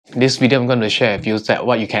this video I'm going to share with you that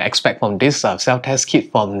what you can expect from this self-test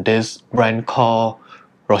kit from this brand called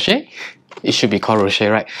Roche. It should be called Roche,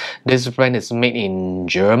 right? This brand is made in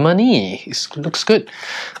Germany. It looks good.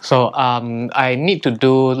 So I need to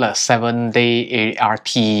do like 7-day ART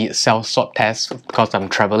self-swab test because I'm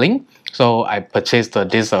traveling. So I purchased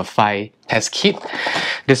this 5 test kit.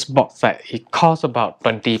 This box set, it costs about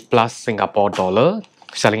 20 plus Singapore dollar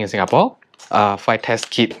selling in Singapore. 5 test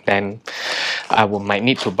kit, then I might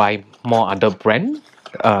need to buy more other brand,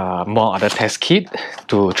 more other test kit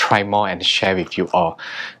to try more and share with you all.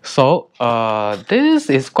 So this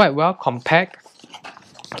is quite well compact,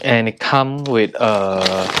 and it comes with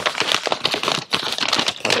a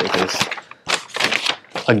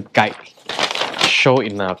guide show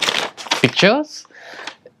in pictures,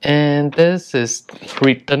 and this is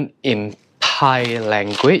written in Thai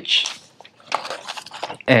language.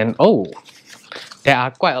 And there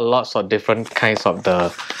are quite a lot of different kinds of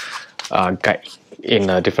the guide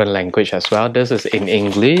in a different language as well. This is in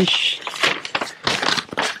English.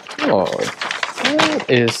 That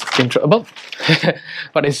is interesting,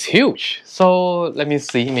 but it's huge. So let me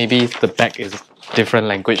see. Maybe the back is different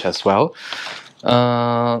language as well.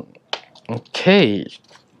 Okay.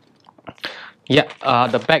 Yeah,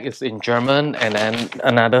 the back is in German, and then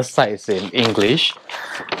another side is in English.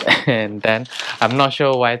 And then I'm not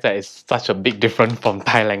sure why that is such a big difference from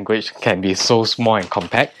Thai language, can be so small and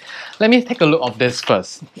compact. Let me take a look of this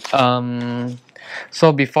first.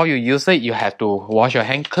 So before you use it, you have to wash your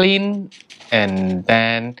hand clean, and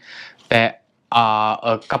then there are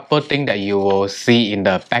a couple things that you will see in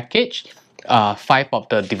the package. 5 of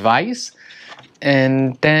the device,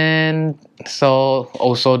 and then so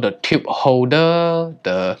also the tube holder,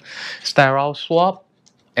 the sterile swab,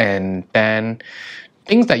 and then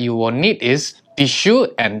things that you will need is tissue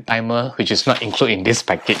and timer, which is not included in this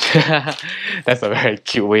package. That's a very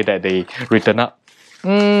cute way that they written up.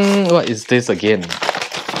 What is this again?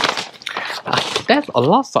 There's a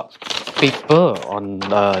lot of paper on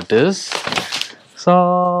this.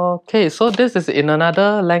 So okay, so this is in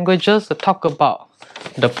another languages to talk about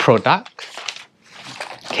the product.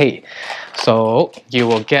 Okay, so you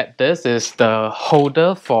will get this is the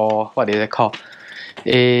holder for, what is it called?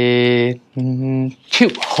 A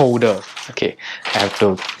tube holder. Okay, I have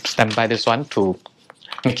to stand by this one to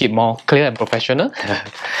make it more clear and professional.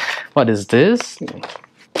 What is this?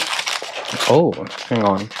 Oh, hang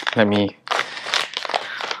on, let me.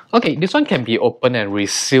 Okay, this one can be open and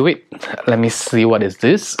reseal it. Let me see, what is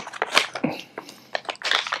this?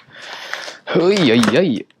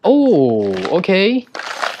 Oh, okay.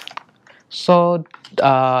 So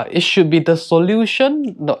it should be the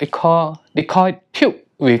solution. No, they call it tube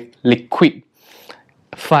with liquid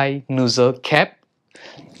 5 nozzle cap.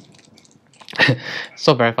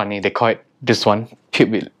 So very funny. They call it this one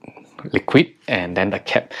tube with liquid and then the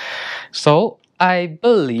cap. So I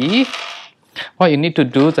believe what you need to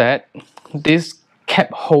do that this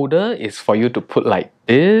cap holder is for you to put like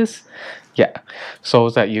this. Yeah, so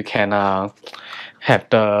that you can have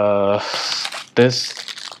this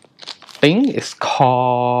thing is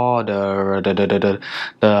called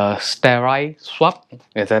the sterile swab,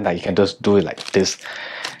 and then you can just do it like this.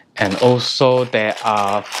 And also there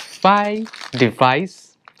are 5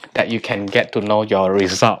 devices that you can get to know your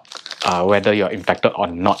result, whether you're infected or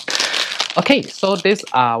not. Okay, so these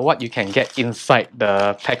are what you can get inside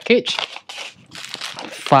the package.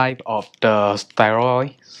 5 of the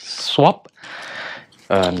sterile swab,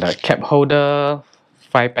 the cap holder,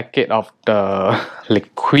 5 packet of the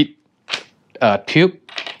liquid tube,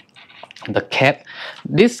 the cap.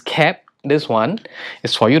 This one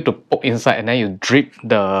is for you to poke inside, and then you drip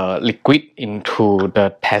the liquid into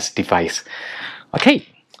the test device. Okay,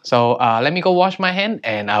 so let me go wash my hand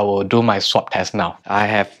and I will do my swab test now. I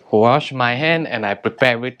have washed my hand and I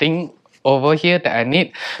prepare everything over here that I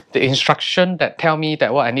need. The instruction that tell me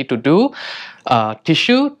that what I need to do.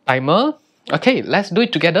 Tissue, timer. Okay, let's do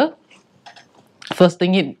it together. First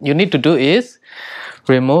thing you need to do is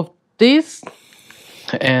remove this,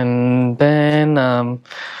 and then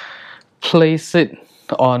place it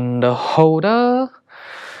on the holder.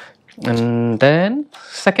 And then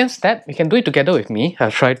second step, you can do it together with me.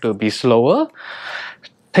 I'll try to be slower.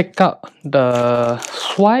 Take out the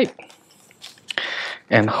swipe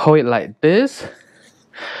and hold it like this.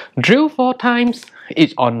 Drill 4 times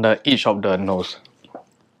each on the each of the nose.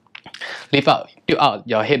 Tilt out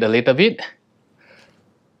your head a little bit.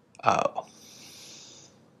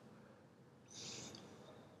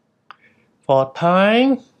 4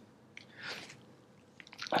 times.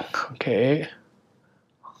 Okay.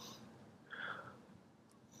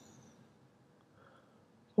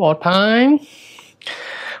 4 times.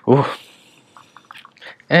 Ooh.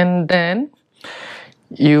 And then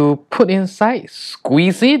you put inside,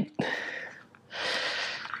 squeeze it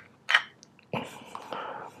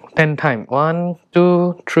 10 times. 1,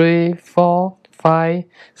 2, 3, 4, 5,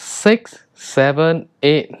 6, 7,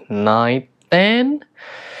 8, 9, 10.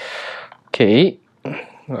 Okay,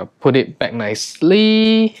 I'll put it back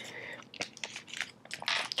nicely.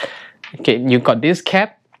 Okay, you got this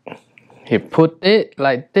cap. You put it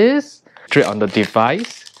like this, straight on the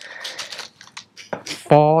device.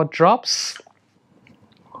 4 drops.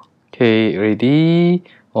 Okay, ready?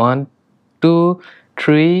 1, 2,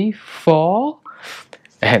 3, 4.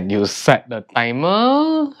 And you set the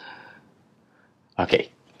timer. Okay.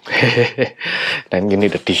 Then you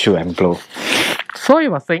need a tissue and blow. So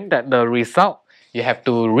you were saying that the result you have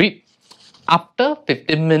to read after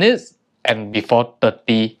 15 minutes and before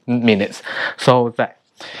 30 minutes. So that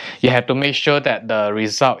you have to make sure that the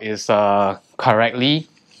result is correctly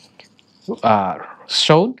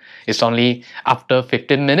shown. It's only after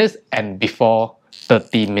 15 minutes and before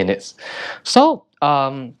 30 minutes. So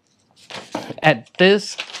at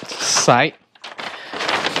this site,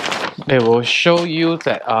 they will show you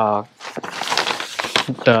that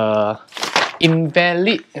the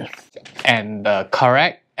invalid and the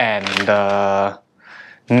correct and the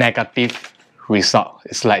negative result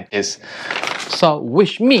is like this. So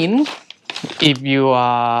which means if you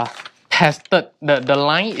are tested, the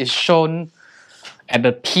line is shown at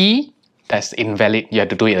the T, that's invalid, you have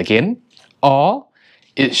to do it again. Or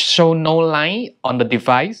it shows no line on the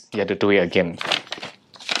device, you have to do it again.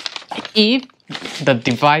 If the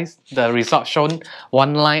device, the result shown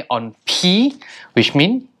one line on P, which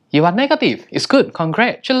means you are negative. It's good,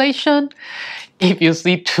 congratulations. If you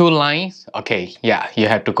see 2 lines, okay, yeah, you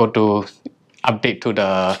have to go to update to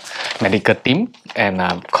the medical team and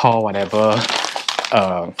call whatever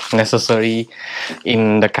necessary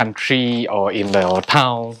in the country or in the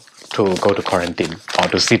town to go to quarantine or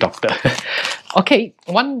to see doctor. Okay,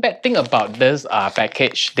 one bad thing about this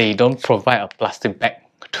package, they don't provide a plastic bag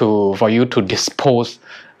for you to dispose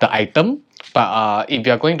the item. But if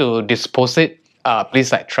you are going to dispose it,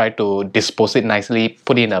 please try to dispose it nicely,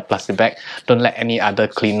 put it in a plastic bag. Don't let any other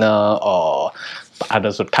cleaner or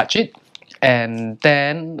others to touch it. And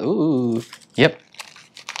then, ooh, yep.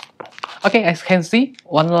 Okay, as you can see,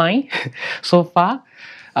 one line so far.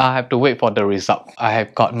 I have to wait for the result. I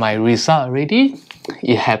have got my result already.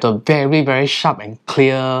 It had a very sharp and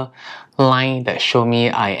clear line that show me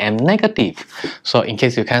I am negative. So in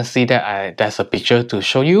case you can't see that, there's a picture to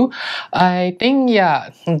show you. I think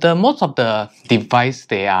yeah, most of the device,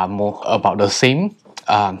 they are more about the same.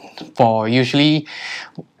 For usually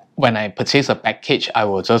when I purchase a package, I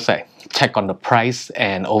will just check on the price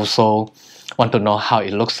and also want to know how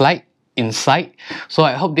it looks like inside. So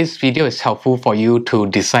I hope this video is helpful for you to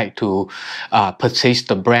decide to purchase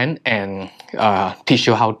the brand and teach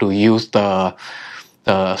you how to use the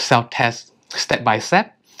self-test step by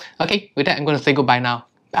step. Okay, with that, I'm going to say goodbye now.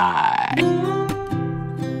 Bye.